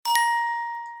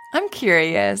I'm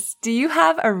curious, do you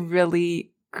have a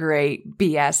really great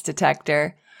BS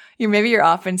detector? Maybe you're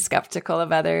often skeptical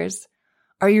of others.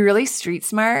 Are you really street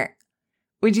smart?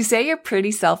 Would you say you're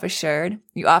pretty self-assured?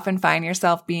 You often find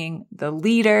yourself being the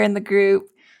leader in the group.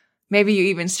 Maybe you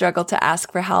even struggle to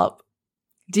ask for help.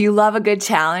 Do you love a good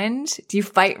challenge? Do you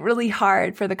fight really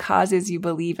hard for the causes you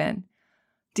believe in?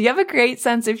 Do you have a great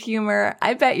sense of humor?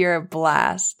 I bet you're a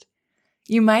blast.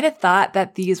 You might have thought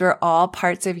that these were all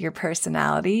parts of your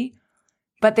personality,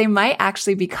 but they might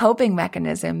actually be coping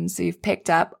mechanisms you've picked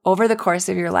up over the course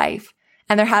of your life,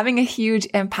 and they're having a huge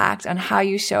impact on how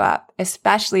you show up,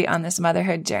 especially on this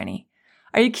motherhood journey.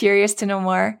 Are you curious to know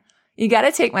more? You got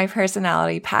to take my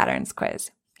personality patterns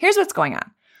quiz. Here's what's going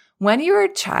on. When you were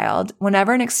a child,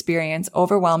 whenever an experience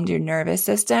overwhelmed your nervous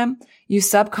system, you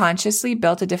subconsciously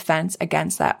built a defense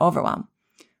against that overwhelm.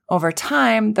 Over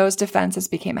time, those defenses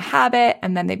became a habit,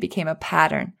 and then they became a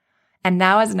pattern. And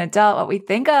now as an adult, what we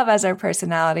think of as our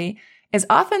personality is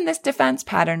often this defense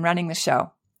pattern running the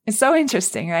show. It's so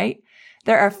interesting, right?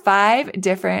 There are 5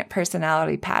 different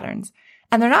personality patterns,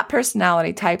 and they're not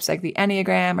personality types like the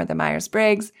Enneagram or the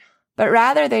Myers-Briggs, but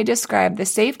rather they describe the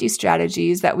safety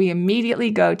strategies that we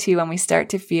immediately go to when we start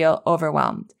to feel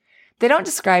overwhelmed. They don't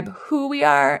describe who we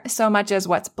are so much as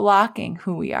what's blocking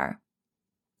who we are.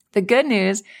 The good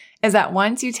news is that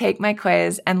once you take my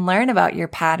quiz and learn about your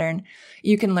pattern,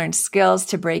 you can learn skills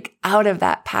to break out of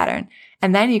that pattern.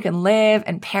 And then you can live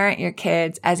and parent your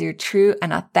kids as your true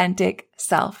and authentic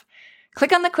self.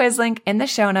 Click on the quiz link in the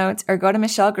show notes or go to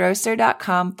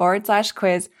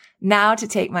michellegrosser.com/quiz now to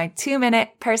take my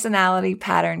 2-minute personality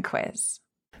pattern quiz.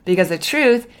 Because the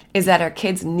truth is that our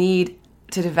kids need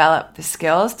to develop the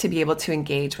skills to be able to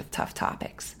engage with tough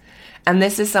topics. And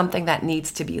this is something that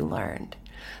needs to be learned.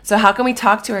 So how can we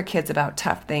talk to our kids about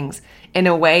tough things in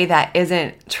a way that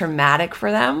isn't traumatic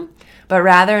for them, but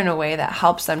rather in a way that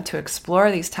helps them to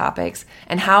explore these topics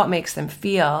and how it makes them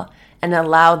feel and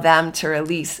allow them to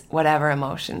release whatever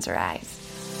emotions arise?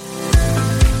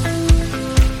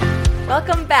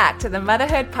 Welcome back to the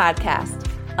Motherhood Podcast,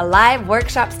 a live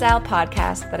workshop-style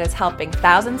podcast that is helping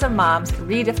thousands of moms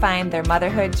redefine their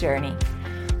motherhood journey.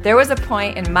 There was a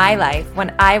point in my life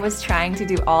when I was trying to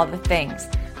do all the things: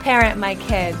 parent my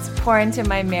kids, pour into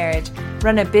my marriage,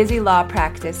 run a busy law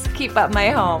practice, keep up my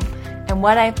home. And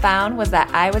what I found was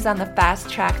that I was on the fast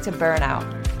track to burnout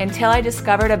until I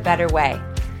discovered a better way.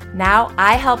 Now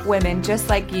I help women just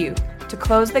like you to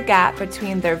close the gap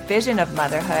between their vision of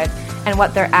motherhood and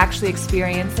what they're actually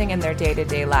experiencing in their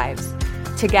day-to-day lives.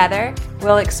 Together,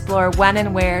 we'll explore when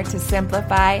and where to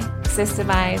simplify,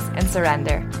 systemize, and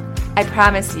surrender. I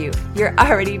promise you, you're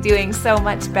already doing so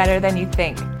much better than you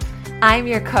think. I'm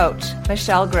your coach,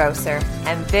 Michelle Grosser,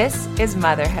 and this is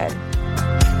Motherhood.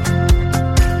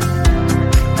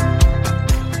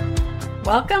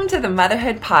 Welcome to the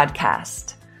Motherhood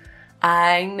Podcast.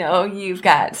 I know you've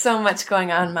got so much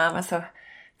going on, Mama, so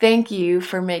thank you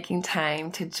for making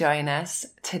time to join us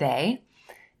today.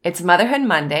 It's Motherhood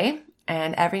Monday,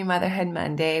 and every Motherhood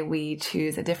Monday we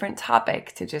choose a different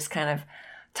topic to just kind of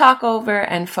talk over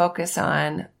and focus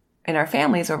on in our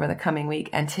families over the coming week.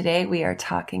 And today we are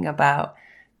talking about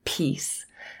peace.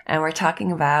 And we're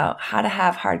talking about how to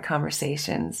have hard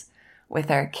conversations with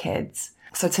our kids.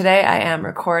 So today I am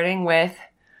recording with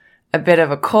a bit of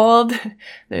a cold.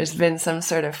 There's been some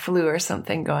sort of flu or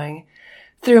something going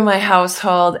through my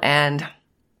household, and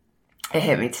it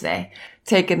hit me today.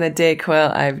 Taking the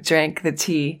Dayquil, I've drank the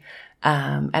tea,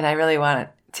 and I really want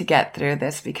to get through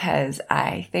this because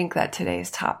I think that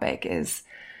today's topic is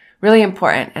really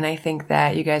important. And I think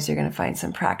that you guys are going to find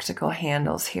some practical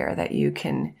handles here that you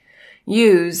can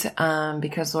use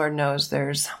because Lord knows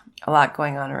there's a lot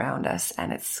going on around us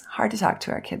and it's hard to talk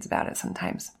to our kids about it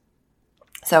sometimes.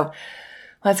 So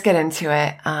let's get into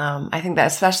it. I think that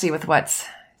especially with what's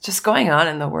just going on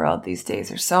in the world these days,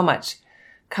 there's so much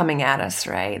coming at us,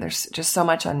 right? There's just so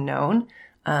much unknown,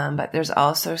 but there's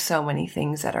also so many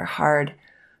things that are hard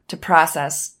to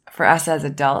process for us as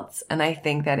adults. And I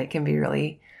think that it can be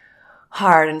really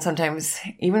hard and sometimes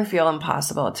even feel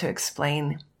impossible to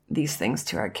explain these things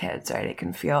to our kids, right? It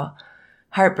can feel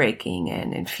heartbreaking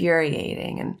and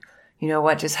infuriating. And you know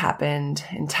what just happened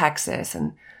in Texas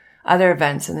and other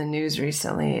events in the news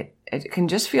recently, it can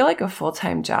just feel like a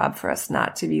full-time job for us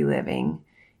not to be living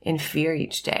in fear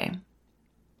each day.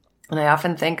 And I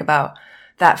often think about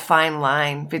that fine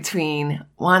line between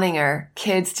wanting our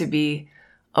kids to be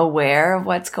aware of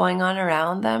what's going on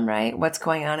around them, right? What's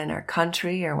going on in our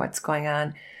country or what's going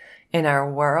on in our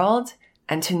world,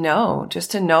 and to know,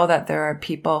 just to know that there are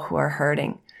people who are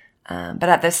hurting. But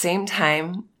at the same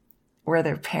time, we're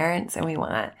their parents and we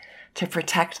want to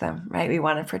protect them, right? We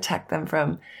want to protect them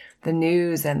from the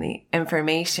news and the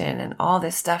information and all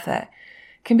this stuff that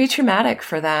can be traumatic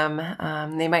for them.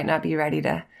 They might not be ready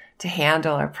to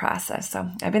handle or process. So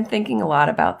I've been thinking a lot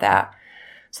about that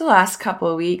the last couple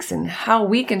of weeks and how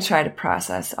we can try to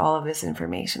process all of this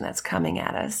information that's coming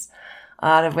at us, a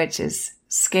lot of which is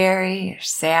scary,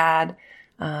 sad,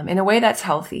 in a way that's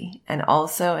healthy, and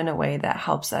also in a way that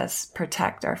helps us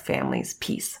protect our family's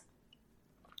peace.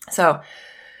 So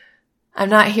I'm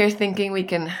not here thinking we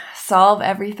can solve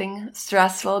everything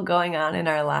stressful going on in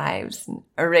our lives and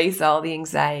erase all the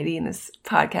anxiety in this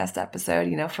podcast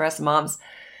episode. For us moms,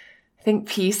 I think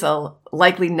peace will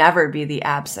likely never be the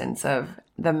absence of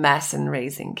the mess in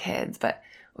raising kids, but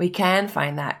we can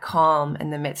find that calm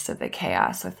in the midst of the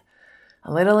chaos with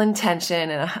a little intention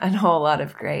and a whole lot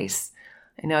of grace.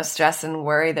 I know stress and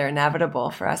worry, they're inevitable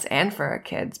for us and for our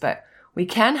kids, but we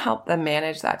can help them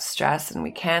manage that stress and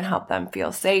we can help them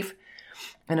feel safe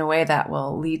in a way that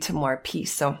will lead to more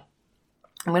peace. So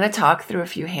I'm going to talk through a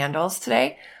few handles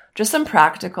today, just some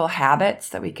practical habits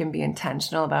that we can be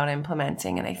intentional about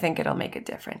implementing, and I think it'll make a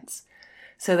difference.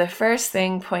 So the first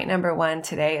thing, point number 1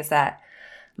 today, is that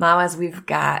mamas, we've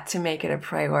got to make it a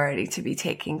priority to be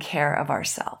taking care of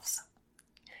ourselves.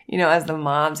 As the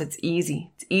moms, it's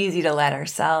easy. It's easy to let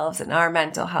ourselves and our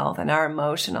mental health and our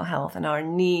emotional health and our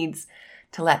needs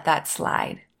to let that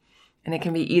slide. And it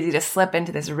can be easy to slip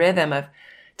into this rhythm of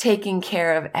taking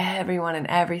care of everyone and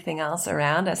everything else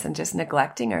around us and just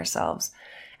neglecting ourselves.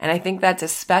 And I think that's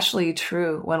especially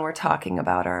true when we're talking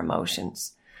about our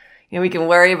emotions. We can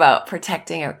worry about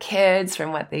protecting our kids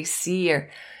from what they see or,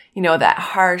 that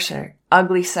harsh or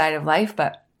ugly side of life.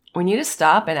 But we need to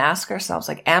stop and ask ourselves,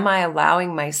 am I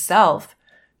allowing myself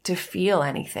to feel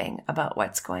anything about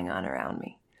what's going on around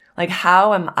me?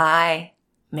 How am I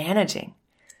managing?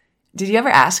 Did you ever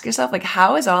ask yourself,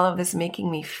 how is all of this making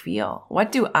me feel?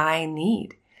 What do I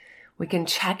need? We can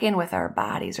check in with our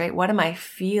bodies, right? What am I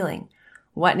feeling?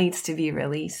 What needs to be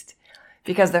released?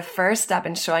 Because the first step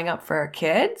in showing up for our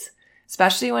kids,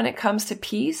 especially when it comes to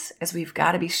peace, is we've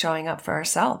got to be showing up for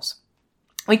ourselves.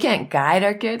 We can't guide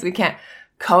our kids. We can't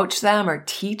coach them or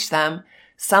teach them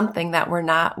something that we're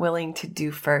not willing to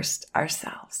do first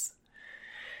ourselves.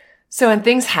 So when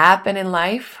things happen in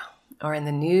life or in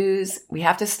the news, we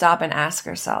have to stop and ask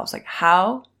ourselves,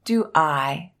 how do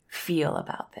I feel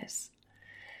about this?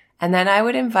 And then I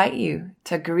would invite you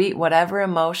to greet whatever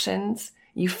emotions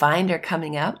you find are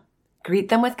coming up. Greet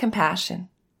them with compassion.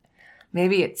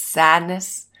 Maybe it's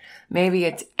sadness. Maybe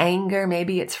it's anger.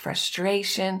 Maybe it's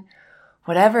frustration.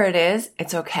 Whatever it is,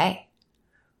 it's okay.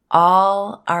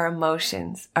 All our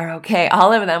emotions are okay.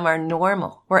 All of them are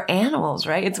normal. We're animals,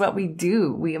 right? It's what we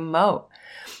do. We emote.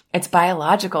 It's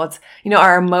biological. It's,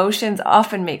 our emotions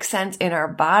often make sense in our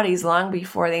bodies long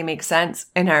before they make sense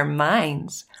in our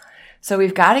minds. So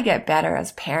we've got to get better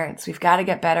as parents. We've got to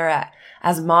get better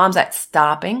as moms at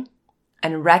stopping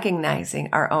and recognizing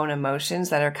our own emotions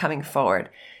that are coming forward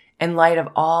in light of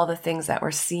all the things that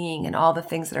we're seeing and all the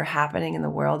things that are happening in the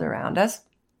world around us.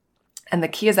 And the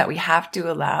key is that we have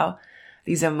to allow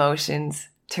these emotions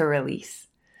to release.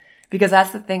 Because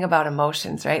that's the thing about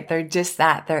emotions, right? They're just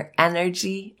that. They're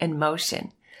energy in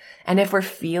motion. And if we're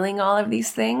feeling all of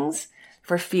these things, if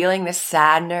we're feeling the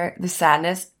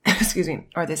sadness,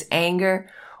 or this anger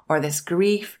or this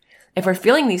grief, if we're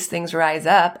feeling these things rise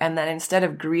up, and then instead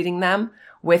of greeting them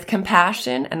with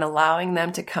compassion and allowing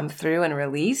them to come through and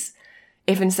release,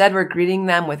 if instead we're greeting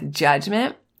them with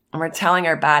judgment and we're telling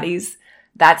our bodies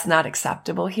that's not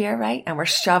acceptable here, right? And we're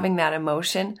shoving that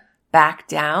emotion back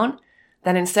down,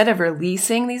 then instead of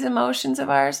releasing these emotions of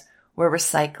ours, we're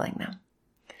recycling them.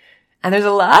 And there's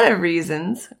a lot of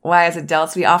reasons why as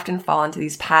adults we often fall into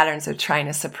these patterns of trying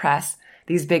to suppress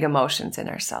these big emotions in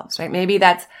ourselves, right? Maybe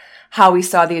that's how we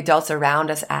saw the adults around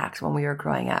us act when we were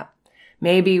growing up.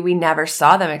 Maybe we never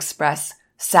saw them express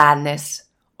sadness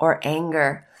or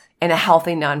anger in a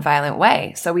healthy, nonviolent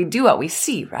way. So we do what we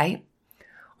see, right?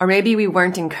 Or maybe we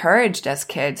weren't encouraged as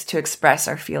kids to express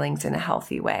our feelings in a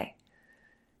healthy way.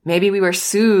 Maybe we were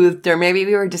soothed, or maybe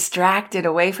we were distracted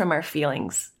away from our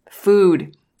feelings.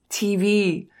 Food,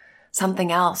 TV,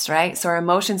 something else, right? So our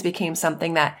emotions became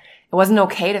something that it wasn't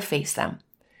okay to face them,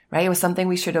 right? It was something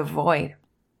we should avoid.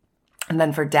 And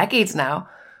then for decades now,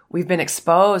 we've been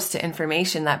exposed to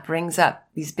information that brings up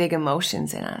these big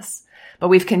emotions in us. But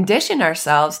we've conditioned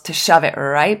ourselves to shove it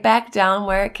right back down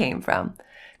where it came from,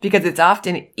 because it's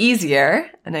often easier,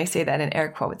 and I say that in air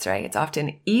quotes, right? It's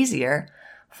often easier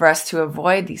for us to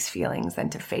avoid these feelings than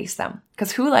to face them.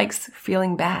 Because who likes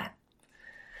feeling bad?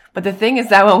 But the thing is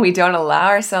that when we don't allow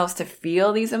ourselves to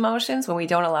feel these emotions, when we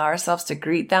don't allow ourselves to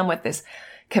greet them with this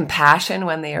compassion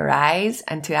when they arise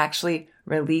and to actually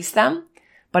release them.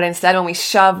 But instead, when we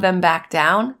shove them back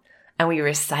down and we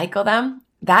recycle them,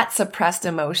 that suppressed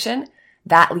emotion,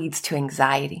 that leads to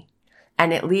anxiety.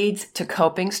 And it leads to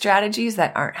coping strategies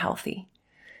that aren't healthy.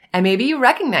 And maybe you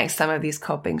recognize some of these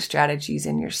coping strategies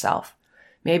in yourself.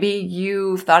 Maybe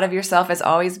you thought of yourself as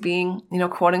always being,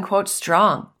 quote unquote,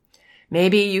 strong.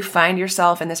 Maybe you find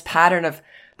yourself in this pattern of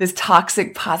this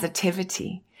toxic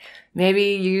positivity.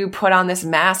 Maybe you put on this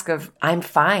mask of I'm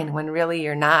fine when really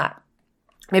you're not.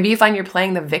 Maybe you find you're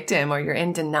playing the victim or you're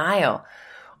in denial.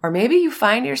 Or maybe you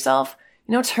find yourself,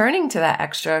 turning to that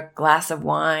extra glass of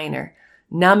wine or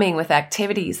numbing with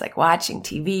activities like watching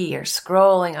TV or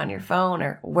scrolling on your phone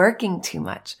or working too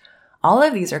much. All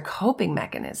of these are coping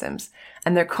mechanisms,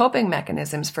 and they're coping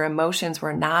mechanisms for emotions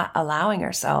we're not allowing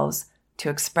ourselves to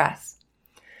express.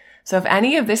 So if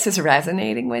any of this is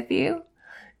resonating with you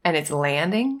and it's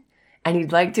landing and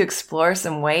you'd like to explore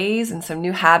some ways and some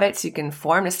new habits you can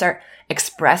form to start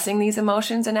expressing these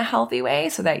emotions in a healthy way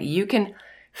so that you can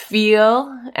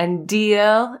feel and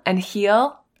deal and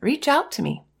heal, reach out to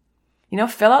me.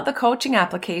 Fill out the coaching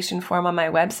application form on my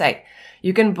website.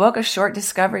 You can book a short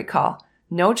discovery call,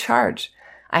 no charge.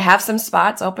 I have some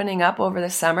spots opening up over the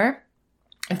summer.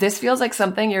 If this feels like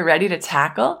something you're ready to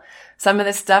tackle, some of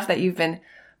the stuff that you've been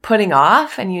putting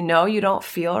off and you don't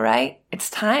feel right, it's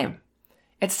time.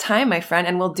 It's time, my friend,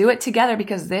 and we'll do it together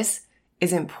because this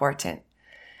is important.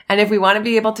 And if we want to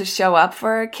be able to show up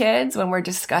for our kids when we're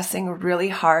discussing really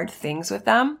hard things with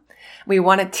them, we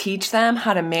want to teach them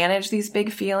how to manage these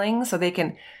big feelings so they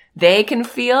can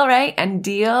feel, right, and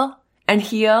deal and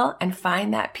heal and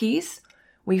find that peace.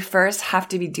 We first have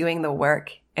to be doing the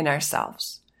work in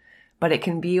ourselves. But it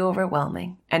can be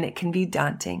overwhelming and it can be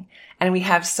daunting, and we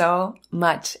have so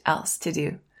much else to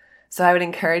do. So I would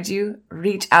encourage you,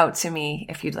 reach out to me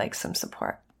if you'd like some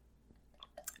support.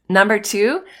 Number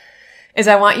 2 is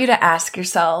I want you to ask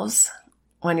yourselves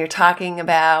when you're talking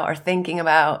about or thinking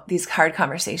about these hard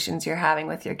conversations you're having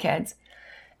with your kids,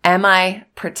 am I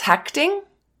protecting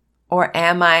or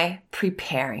am I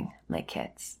preparing my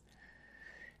kids?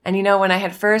 And when I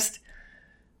had first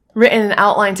written an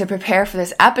outline to prepare for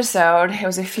this episode, it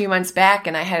was a few months back,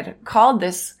 and I had called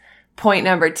this point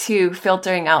number 2,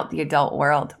 filtering out the adult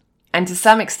world. And to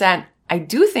some extent, I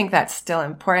do think that's still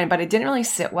important, but it didn't really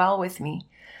sit well with me.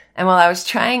 And while I was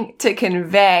trying to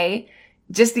convey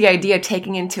just the idea of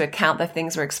taking into account the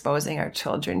things we're exposing our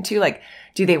children to, like,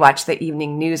 do they watch the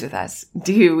evening news with us?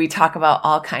 Do we talk about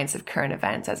all kinds of current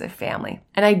events as a family?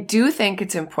 And I do think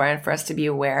it's important for us to be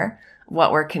aware of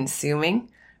what we're consuming,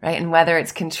 right? And whether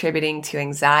it's contributing to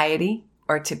anxiety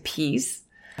or to peace.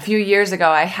 A few years ago,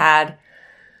 I had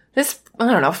this,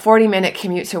 40-minute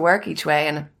commute to work each way.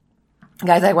 And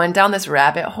guys, I went down this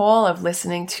rabbit hole of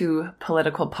listening to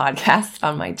political podcasts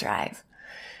on my drive.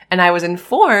 And I was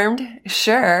informed,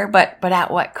 sure, but at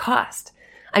what cost?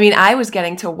 I was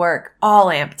getting to work all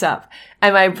amped up,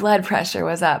 and my blood pressure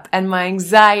was up, and my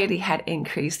anxiety had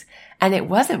increased, and it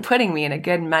wasn't putting me in a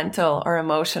good mental or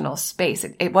emotional space.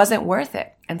 It wasn't worth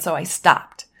it. And so I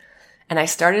stopped, and I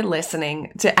started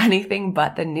listening to anything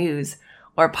but the news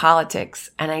or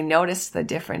politics, and I noticed the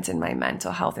difference in my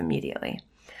mental health immediately.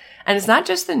 And it's not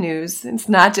just the news, it's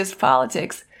not just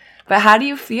politics, but how do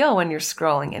you feel when you're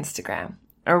scrolling Instagram?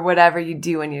 Or whatever you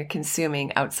do when you're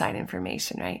consuming outside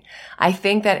information, right? I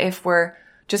think that if we're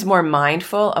just more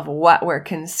mindful of what we're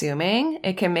consuming,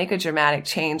 it can make a dramatic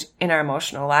change in our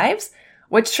emotional lives,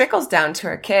 which trickles down to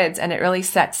our kids, and it really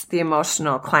sets the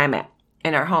emotional climate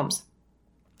in our homes.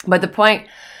 But the point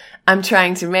I'm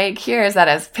trying to make here is that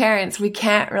as parents, we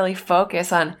can't really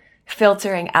focus on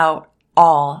filtering out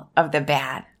all of the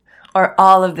bad or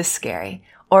all of the scary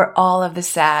or all of the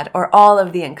sad, or all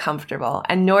of the uncomfortable,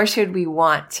 and nor should we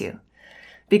want to.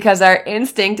 Because our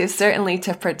instinct is certainly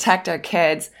to protect our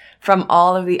kids from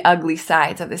all of the ugly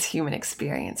sides of this human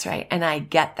experience, right? And I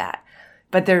get that.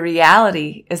 But the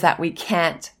reality is that we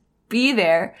can't be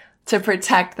there to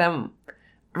protect them.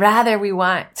 Rather, we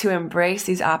want to embrace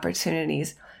these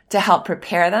opportunities to help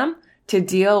prepare them to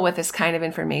deal with this kind of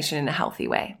information in a healthy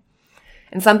way.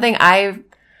 And something I've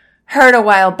heard a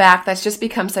while back that's just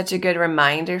become such a good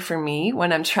reminder for me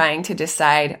when I'm trying to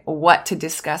decide what to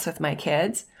discuss with my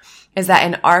kids is that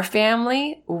in our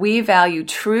family, we value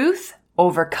truth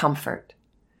over comfort.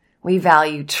 We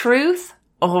value truth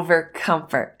over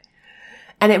comfort.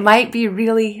 And it might be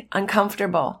really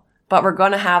uncomfortable, but we're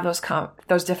going to have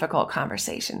those difficult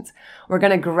conversations. We're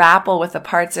going to grapple with the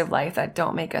parts of life that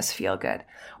don't make us feel good.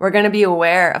 We're going to be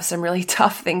aware of some really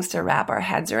tough things to wrap our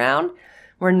heads around.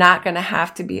 We're not going to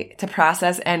have to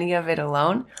process any of it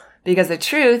alone, because the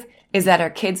truth is that our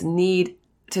kids need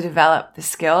to develop the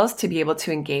skills to be able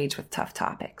to engage with tough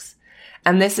topics.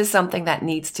 And this is something that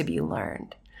needs to be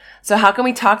learned. So how can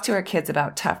we talk to our kids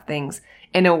about tough things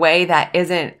in a way that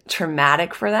isn't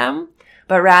traumatic for them,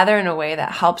 but rather in a way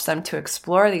that helps them to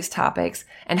explore these topics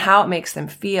and how it makes them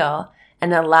feel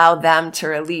and allow them to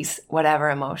release whatever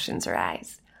emotions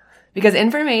arise? Because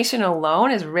information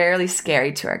alone is rarely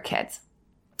scary to our kids.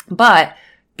 But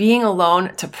being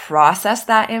alone to process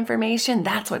that information,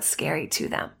 that's what's scary to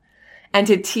them. And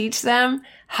to teach them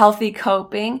healthy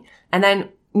coping and then,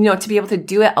 to be able to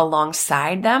do it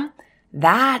alongside them,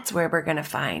 that's where we're going to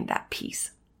find that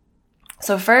peace.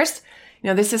 So first,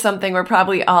 this is something we're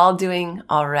probably all doing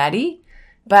already,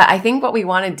 but I think what we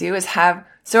want to do is have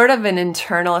sort of an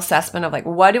internal assessment of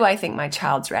what do I think my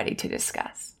child's ready to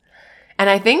discuss? And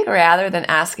I think rather than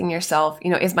asking yourself,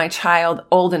 is my child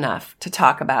old enough to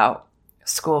talk about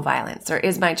school violence? Or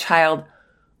is my child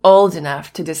old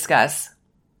enough to discuss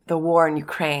the war in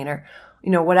Ukraine or,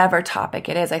 whatever topic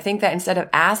it is? I think that instead of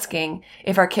asking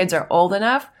if our kids are old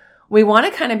enough, we want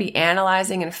to kind of be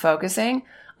analyzing and focusing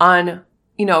on,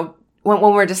 when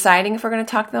we're deciding if we're going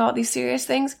to talk to them about these serious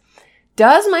things,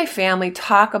 does my family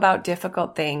talk about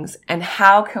difficult things and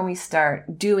how can we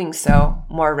start doing so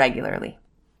more regularly?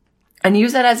 And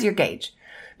use that as your gauge.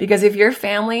 Because if your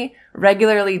family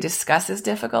regularly discusses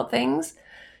difficult things,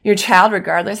 your child,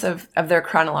 regardless of their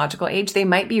chronological age, they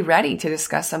might be ready to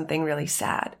discuss something really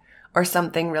sad or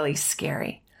something really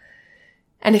scary.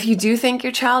 And if you do think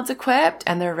your child's equipped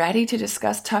and they're ready to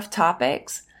discuss tough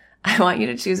topics, I want you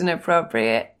to choose an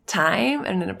appropriate time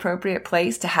and an appropriate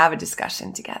place to have a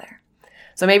discussion together.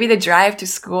 So maybe the drive to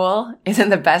school isn't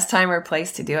the best time or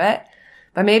place to do it,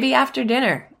 but maybe after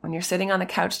dinner, when you're sitting on the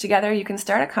couch together, you can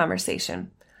start a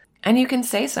conversation. And you can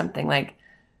say something like,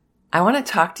 I want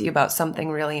to talk to you about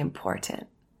something really important.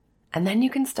 And then you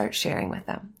can start sharing with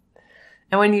them.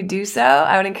 And when you do so,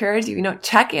 I would encourage you,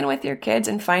 check in with your kids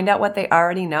and find out what they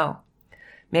already know.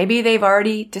 Maybe they've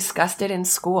already discussed it in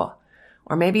school,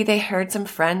 or maybe they heard some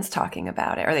friends talking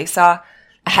about it, or they saw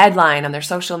a headline on their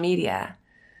social media.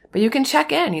 But you can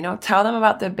check in, tell them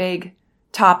about the big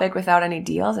topic without any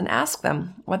deals and ask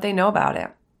them what they know about it.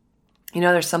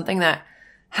 There's something that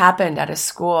happened at a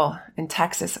school in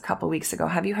Texas a couple weeks ago.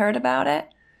 Have you heard about it?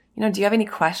 Do you have any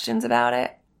questions about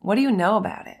it? What do you know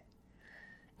about it?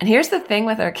 And here's the thing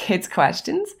with our kids'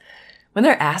 questions. When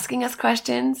they're asking us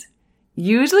questions,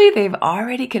 usually they've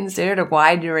already considered a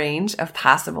wide range of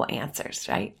possible answers,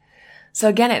 right? So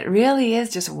again, it really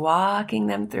is just walking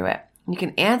them through it. You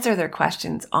can answer their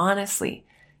questions honestly.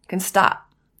 You can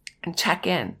stop and check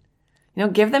in.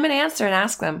 Give them an answer and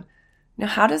ask them,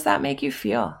 how does that make you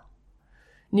feel?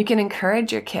 And you can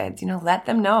encourage your kids, let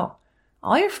them know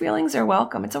all your feelings are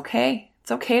welcome. It's okay.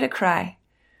 It's okay to cry.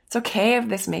 It's okay if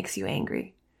this makes you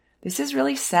angry. This is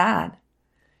really sad.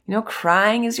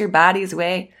 Crying is your body's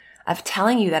way of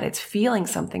telling you that it's feeling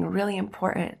something really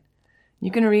important.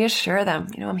 You can reassure them,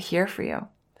 I'm here for you.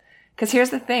 Because here's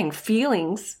the thing,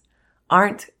 feelings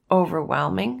aren't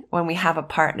overwhelming when we have a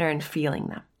partner in feeling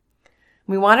them.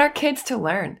 We want our kids to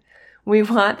learn. We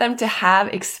want them to have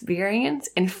experience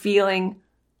in feeling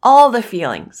all the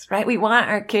feelings, right? We want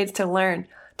our kids to learn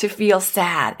to feel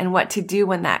sad and what to do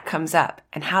when that comes up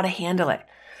and how to handle it.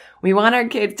 We want our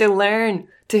kids to learn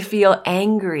to feel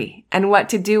angry and what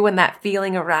to do when that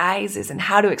feeling arises and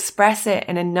how to express it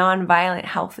in a nonviolent,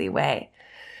 healthy way.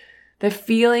 The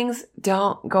feelings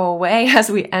don't go away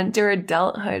as we enter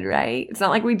adulthood, right? It's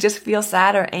not like we just feel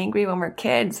sad or angry when we're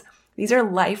kids. These are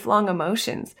lifelong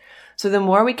emotions. So the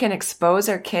more we can expose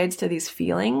our kids to these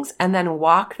feelings and then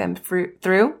walk them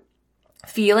through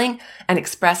feeling and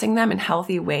expressing them in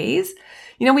healthy ways,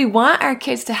 we want our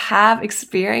kids to have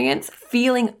experience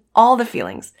feeling all the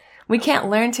feelings. We can't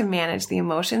learn to manage the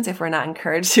emotions if we're not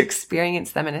encouraged to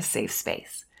experience them in a safe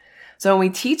space. So when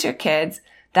we teach our kids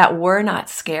that we're not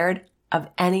scared of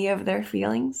any of their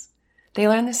feelings, they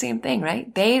learn the same thing,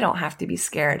 right? They don't have to be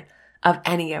scared of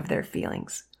any of their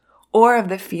feelings or of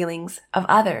the feelings of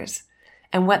others.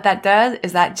 And what that does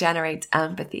is that generates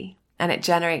empathy and it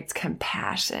generates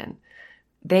compassion.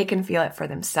 They can feel it for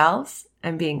themselves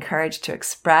and be encouraged to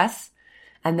express,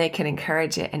 and they can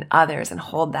encourage it in others and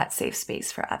hold that safe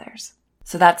space for others.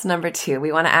 So that's number 2.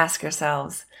 We want to ask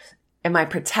ourselves, am I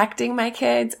protecting my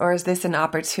kids, or is this an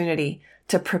opportunity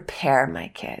to prepare my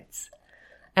kids?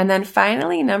 And then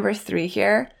finally, number 3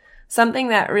 here, something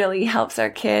that really helps our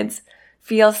kids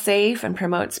feel safe and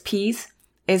promotes peace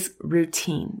is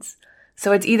routines.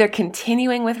 So it's either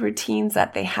continuing with routines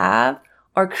that they have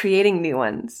or creating new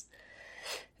ones.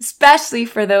 Especially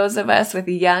for those of us with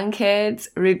young kids,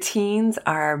 routines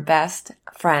are our best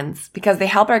friends because they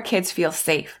help our kids feel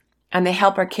safe and they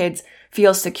help our kids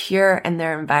feel secure in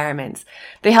their environments.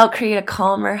 They help create a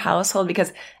calmer household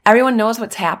because everyone knows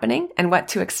what's happening and what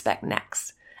to expect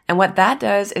next. And what that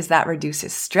does is that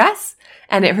reduces stress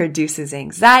and it reduces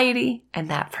anxiety and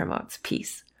that promotes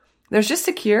peace. There's just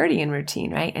security in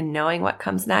routine, right? And knowing what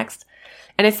comes next.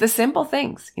 And it's the simple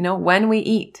things, when we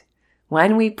eat,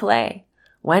 when we play,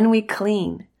 when we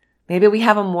clean. Maybe we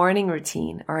have a morning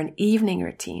routine or an evening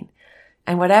routine.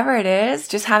 And whatever it is,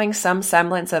 just having some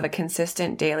semblance of a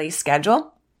consistent daily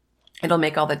schedule, it'll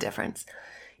make all the difference.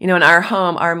 In our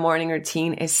home, our morning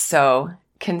routine is so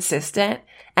consistent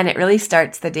and it really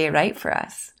starts the day right for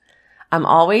us. I'm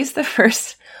always the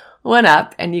first one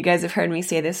up, and you guys have heard me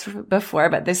say this before,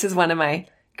 but this is one of my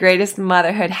greatest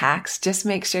motherhood hacks. Just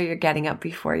make sure you're getting up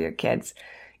before your kids,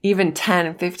 even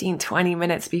 10, 15, 20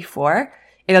 minutes before.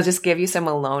 It'll just give you some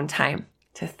alone time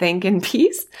to think in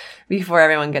peace before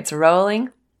everyone gets rolling.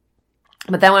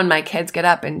 But then when my kids get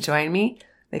up and join me,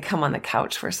 they come on the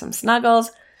couch for some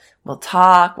snuggles. We'll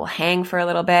talk, we'll hang for a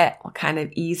little bit, we'll kind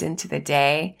of ease into the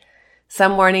day.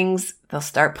 Some mornings they'll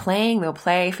start playing, they'll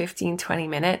play 15, 20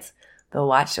 minutes. They'll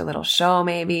watch a little show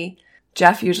maybe.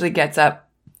 Jeff usually gets up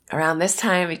around this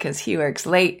time because he works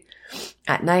late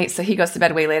at night, so he goes to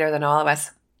bed way later than all of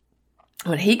us.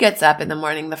 When he gets up in the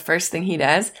morning, the first thing he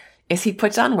does is he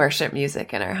puts on worship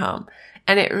music in our home.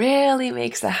 And it really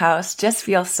makes the house just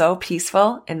feel so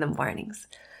peaceful in the mornings.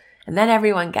 And then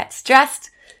everyone gets dressed.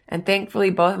 And thankfully,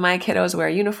 both my kiddos wear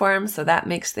uniforms, so that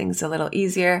makes things a little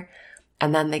easier.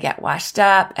 And then they get washed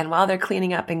up. And while they're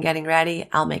cleaning up and getting ready,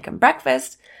 I'll make them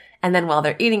breakfast. And then while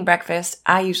they're eating breakfast,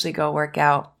 I usually go work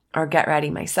out or get ready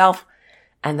myself.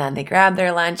 And then they grab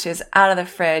their lunches out of the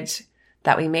fridge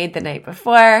that we made the night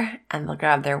before, and they'll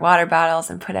grab their water bottles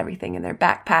and put everything in their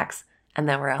backpacks, and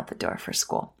then we're out the door for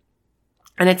school.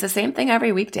 And it's the same thing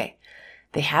every weekday.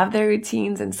 They have their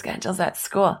routines and schedules at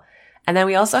school. And then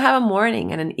we also have a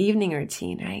morning and an evening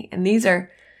routine, right? And these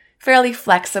are fairly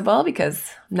flexible because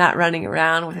I'm not running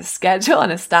around with a schedule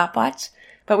and a stopwatch,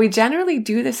 but we generally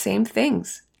do the same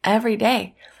things every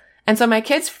day. And so my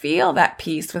kids feel that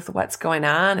peace with what's going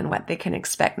on and what they can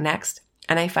expect next.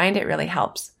 And I find it really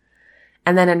helps.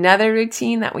 And then another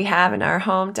routine that we have in our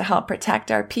home to help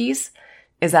protect our peace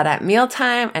is that at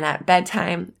mealtime and at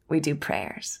bedtime, we do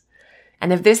prayers.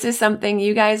 And if this is something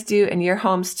you guys do in your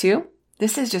homes too,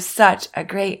 this is just such a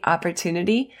great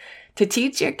opportunity to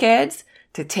teach your kids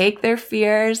to take their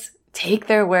fears, take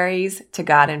their worries to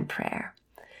God in prayer.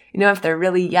 If they're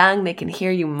really young, they can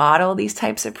hear you model these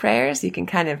types of prayers. You can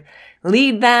kind of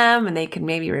lead them and they can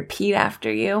maybe repeat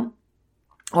after you.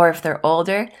 Or if they're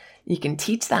older, you can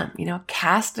teach them,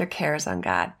 cast their cares on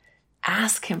God.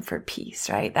 Ask Him for peace,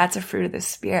 right? That's a fruit of the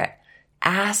Spirit.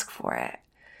 Ask for it.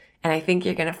 And I think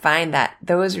you're going to find that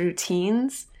those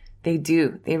routines, they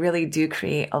really do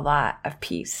create a lot of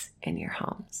peace in your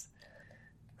homes.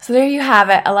 So there you have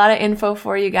it. A lot of info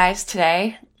for you guys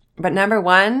today. But number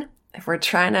one, if we're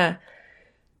trying to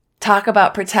talk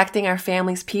about protecting our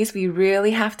family's peace, we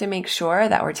really have to make sure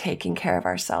that we're taking care of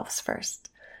ourselves first,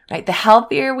 right? The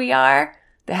healthier we are,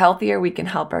 the healthier we can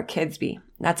help our kids be.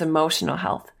 That's emotional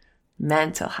health,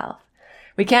 mental health.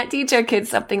 We can't teach our kids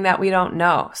something that we don't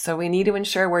know, so we need to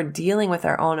ensure we're dealing with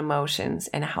our own emotions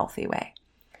in a healthy way.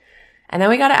 And then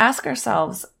we got to ask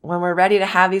ourselves when we're ready to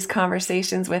have these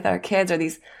conversations with our kids or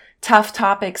these tough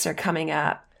topics are coming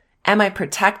up, am I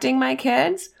protecting my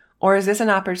kids or is this an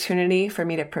opportunity for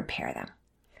me to prepare them?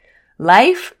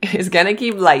 Life is going to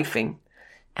keep lifing,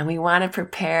 and we want to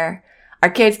prepare our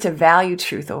kids to value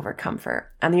truth over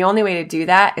comfort. And the only way to do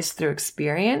that is through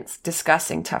experience,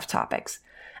 discussing tough topics,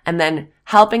 and then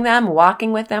helping them,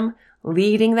 walking with them,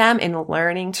 leading them in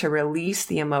learning to release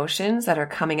the emotions that are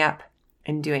coming up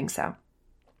in doing so.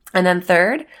 And then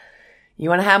third, you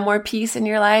want to have more peace in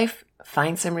your life?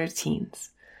 Find some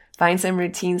routines. Find some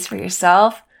routines for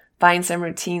yourself. Find some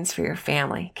routines for your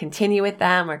family. Continue with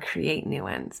them or create new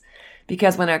ones.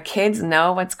 Because when our kids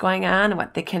know what's going on and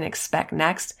what they can expect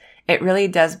next, it really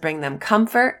does bring them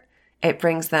comfort. It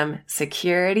brings them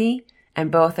security.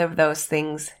 And both of those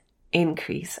things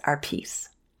increase our peace.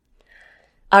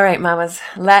 All right, mamas,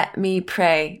 let me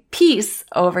pray peace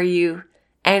over you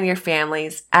and your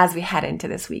families as we head into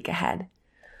this week ahead.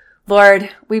 Lord,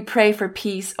 we pray for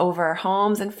peace over our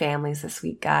homes and families this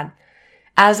week, God.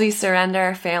 As we surrender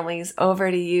our families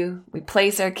over to you, we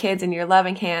place our kids in your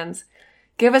loving hands.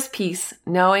 Give us peace,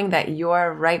 knowing that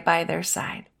you're right by their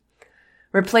side.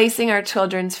 Replacing our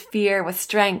children's fear with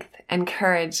strength and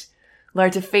courage,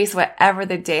 Lord, to face whatever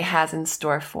the day has in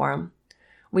store for them.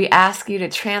 We ask you to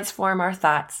transform our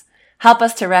thoughts. Help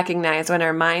us to recognize when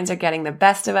our minds are getting the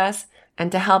best of us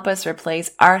and to help us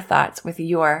replace our thoughts with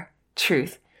your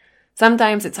truth.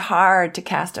 Sometimes it's hard to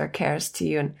cast our cares to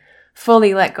you and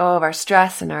fully let go of our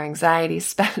stress and our anxiety,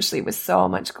 especially with so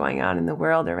much going on in the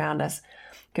world around us.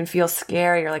 It can feel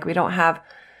scary or like we don't have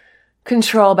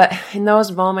control, but in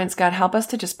those moments, God, help us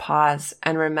to just pause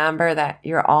and remember that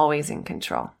you're always in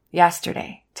control.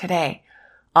 Yesterday, today,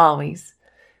 always.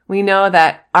 We know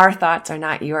that our thoughts are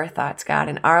not your thoughts, God,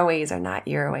 and our ways are not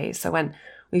your ways. So when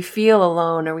we feel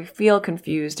alone or we feel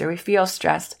confused or we feel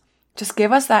stressed, just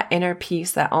give us that inner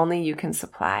peace that only you can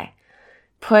supply.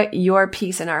 Put your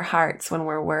peace in our hearts when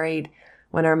we're worried,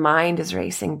 when our mind is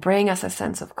racing. Bring us a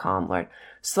sense of calm, Lord.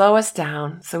 Slow us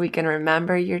down so we can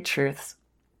remember your truths.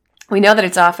 We know that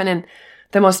it's often in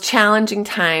the most challenging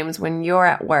times when you're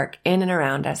at work in and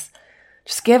around us.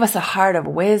 Just give us a heart of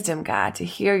wisdom, God, to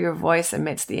hear your voice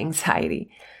amidst the anxiety.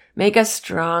 Make us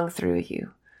strong through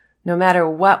you. No matter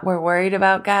what we're worried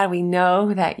about, God, we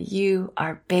know that you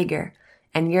are bigger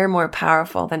and you're more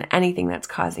powerful than anything that's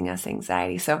causing us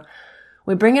anxiety. So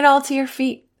we bring it all to your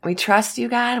feet. We trust you,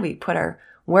 God. We put our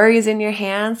worries in your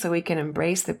hands so we can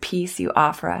embrace the peace you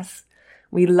offer us.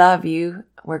 We love you.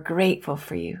 We're grateful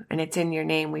for you. And it's in your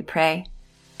name we pray.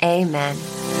 Amen.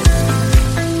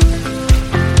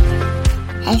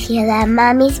 If you love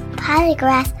Mommy's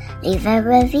Podcast, leave a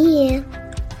review.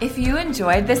 If you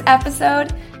enjoyed this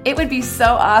episode, it would be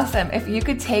so awesome if you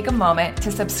could take a moment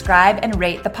to subscribe and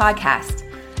rate the podcast.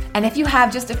 And if you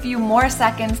have just a few more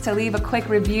seconds to leave a quick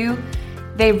review,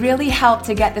 they really help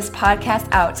to get this podcast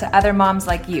out to other moms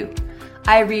like you.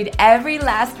 I read every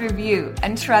last review,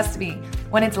 and trust me,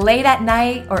 when it's late at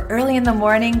night or early in the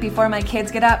morning before my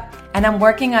kids get up and I'm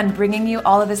working on bringing you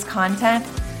all of this content,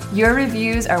 your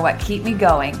reviews are what keep me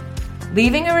going.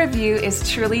 Leaving a review is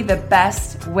truly the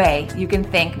best way you can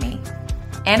thank me.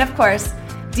 And of course,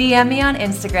 DM me on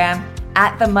Instagram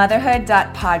at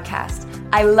themotherhood.podcast.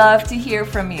 I love to hear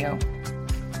from you.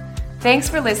 Thanks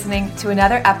for listening to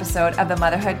another episode of the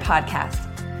Motherhood Podcast.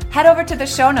 Head over to the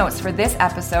show notes for this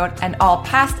episode and all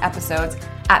past episodes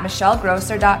at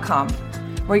michellegrosser.com,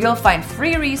 where you'll find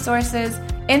free resources,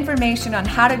 information on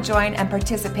how to join and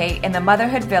participate in the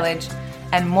Motherhood Village,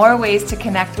 and more ways to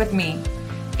connect with me.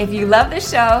 If you love the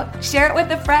show, share it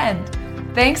with a friend.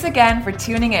 Thanks again for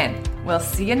tuning in. We'll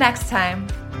see you next time.